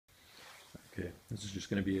Okay, this is just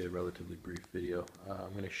going to be a relatively brief video.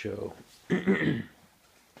 I'm going to show,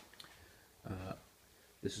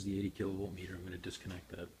 this is the 80 kilovolt meter. I'm going to disconnect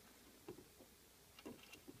that.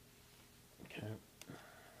 Okay.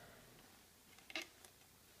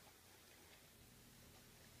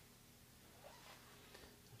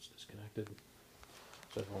 It's disconnected.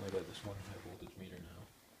 So I've only got this one high voltage meter now,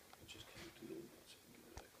 which is connected. Let's see if I can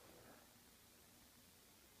get that clear.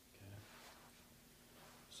 Okay.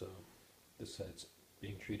 So this side's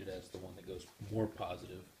being treated as the one that goes more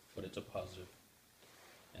positive, but it's a positive.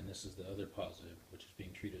 And this is the other positive, which is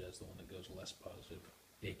being treated as the one that goes less positive,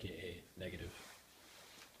 aka negative.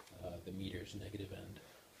 The meter's negative end,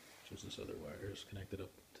 which is this other wire, is connected up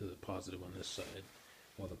to the positive on this side,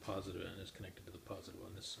 while the positive end is connected to the positive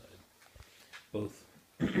on this side. Both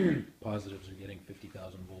positives are getting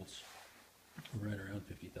 50,000 volts, right around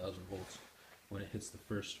 50,000 volts, when it hits the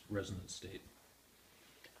first resonance state.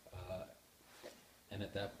 And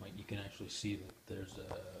at that point you can actually see that there's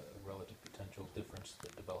a relative potential difference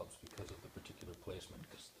that develops because of the particular placement,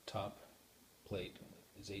 because the top plate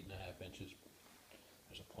is 8.5 inches.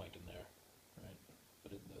 There's a point in there, right?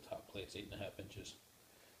 But the top plate's 8.5 inches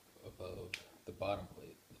above the bottom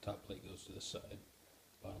plate. The top plate goes to this side,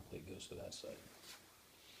 the bottom plate goes to that side.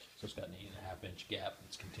 So it's got an 8.5 inch gap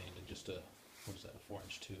that's contained in just a, what is that, a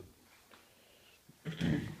 4-inch tube.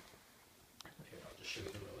 Here, I'll just show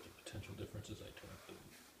you the relative potential differences. I turn up the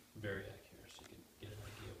variac here so you can get an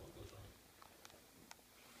idea of what goes on.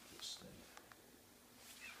 This thing.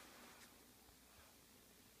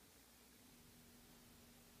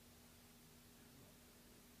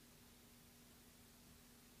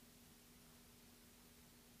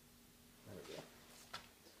 There we go.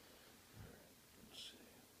 Alright, let's see.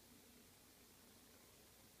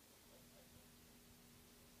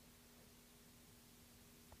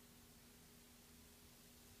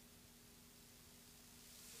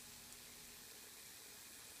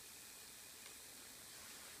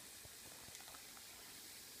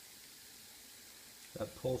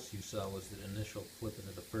 That pulse you saw was the initial flip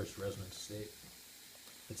into the first resonance state.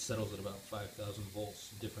 It settles at about 5,000 volts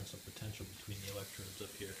difference of potential between the electrodes up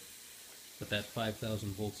here. But that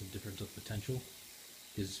 5,000 volts of difference of potential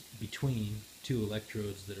is between two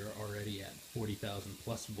electrodes that are already at 40,000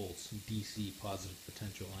 plus volts DC positive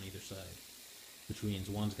potential on either side. Which means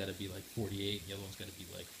one's got to be like 48 and the other one's got to be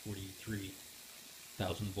like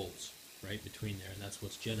 43,000 volts right between there, and that's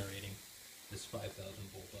what's generating this 5,000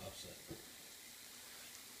 volt offset.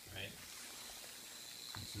 Right?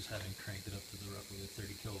 This is having cranked it up to the roughly the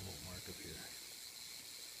 30 kilovolt mark up here.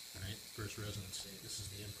 Alright, first resonance state. This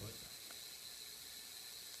is the input.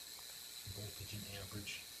 Voltage and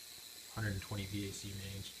amperage. 120 VAC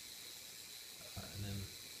mains. And then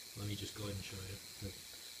let me just go ahead and show you that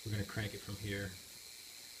we're going to crank it from here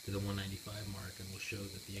to the 195 mark, and we'll show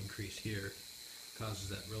that the increase here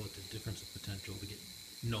causes that relative difference of potential to get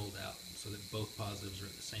nulled out, so that both positives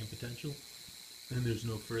are at the same potential. And there's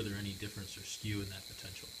no further any difference or skew in that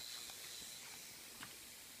potential.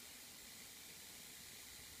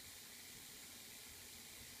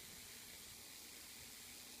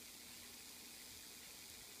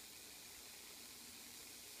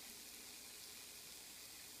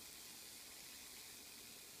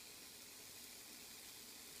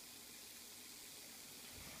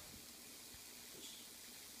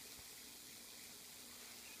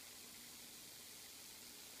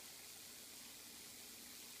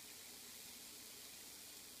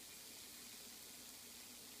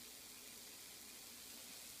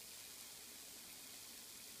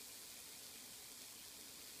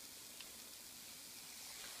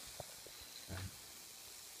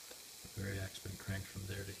 The variac's been cranked from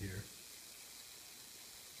there to here.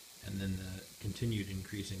 And then the continued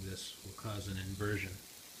increasing this will cause an inversion.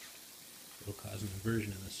 It'll cause an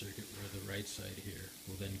inversion in the circuit where the right side here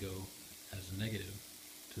will then go as a negative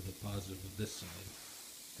to the positive of this side,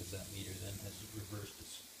 because that meter then has reversed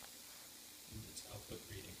its output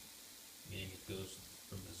reading, meaning it goes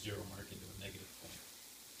from the zero mark into a negative point,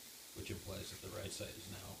 which implies that the right side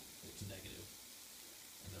is now its negative,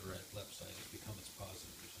 and the left side has become its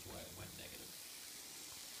positive, which is why it went negative.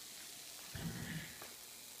 And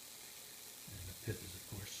the pith is, of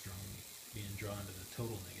course, strongly being drawn to the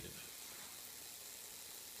total negative.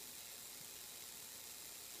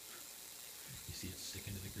 You see it's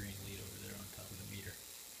sticking to the green lead over there on top of the meter.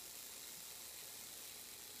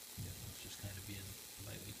 Yeah, it's just kind of being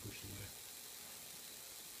lightly pushed away.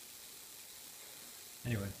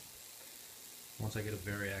 Anyway, once I get a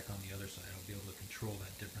variac on the other side, I'll be able to control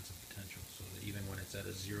that difference of potential, so that even when it's at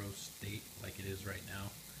a zero state like it is right now,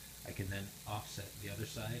 I can then offset the other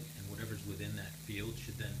side, and whatever's within that field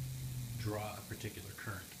should then draw a particular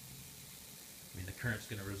current. I mean, the current's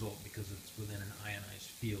going to result because it's within an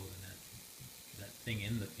ionized field, and that thing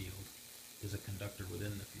in the field is a conductor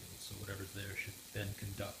within the field. So whatever's there should then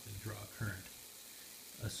conduct and draw a current,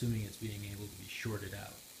 assuming it's being able to be shorted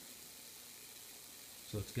out.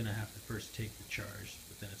 So it's going to have to first take the charge,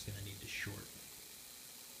 but then it's going to need to short.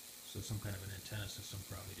 So some kind of an antenna system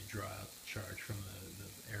probably to draw out the charge from the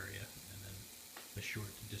area, and then the short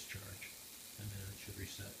to discharge, and then it should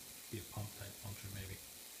reset. Be a pump type function maybe.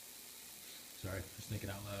 Sorry, just thinking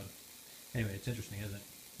out loud. Anyway, it's interesting, isn't it?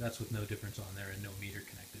 That's with no difference on there and no meter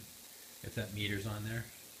connected. If that meter's on there,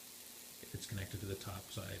 if it's connected to the top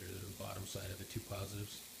side or the bottom side of the two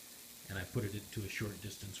positives, and I put it into a short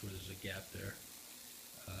distance where there's a gap there,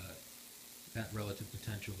 that relative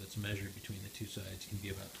potential that's measured between the two sides can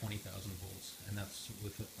be about 20,000 volts, and that's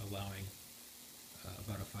with allowing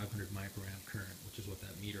about a 500 microamp current, which is what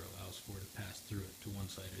that meter allows for to pass through it to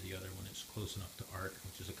one side or the other when it's close enough to arc,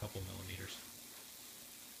 which is a couple millimeters.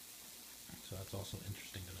 So that's also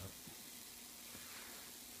interesting to